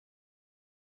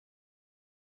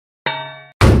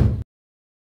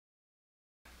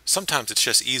Sometimes it's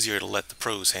just easier to let the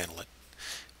pros handle it.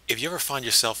 If you ever find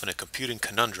yourself in a computing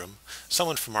conundrum,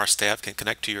 someone from our staff can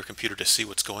connect to your computer to see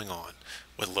what's going on,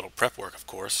 with a little prep work, of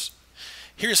course.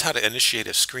 Here's how to initiate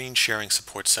a screen sharing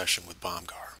support session with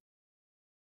Bomgar.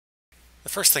 The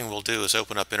first thing we'll do is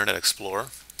open up Internet Explorer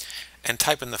and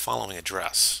type in the following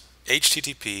address: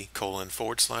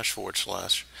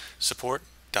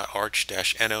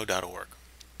 http://support.arch-no.org.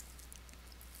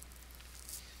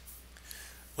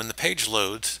 When the page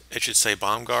loads, it should say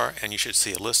Bomgar, and you should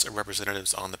see a list of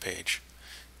representatives on the page.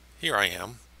 Here I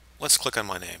am. Let's click on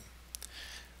my name.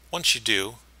 Once you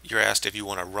do, you're asked if you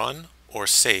want to run or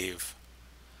save.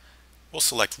 We'll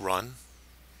select run.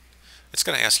 It's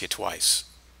going to ask you twice,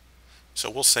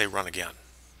 so we'll say run again.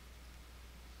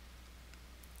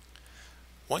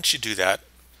 Once you do that,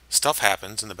 stuff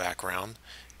happens in the background,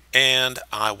 and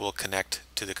I will connect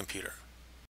to the computer.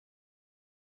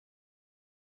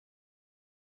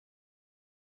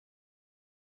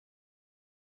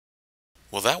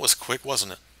 Well, that was quick,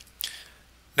 wasn't it?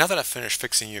 Now that I've finished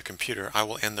fixing your computer, I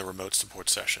will end the remote support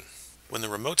session. When the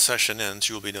remote session ends,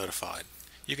 you will be notified.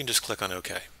 You can just click on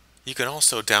OK. You can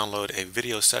also download a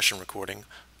video session recording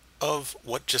of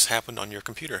what just happened on your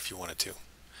computer if you wanted to.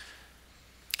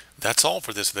 That's all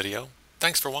for this video.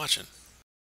 Thanks for watching.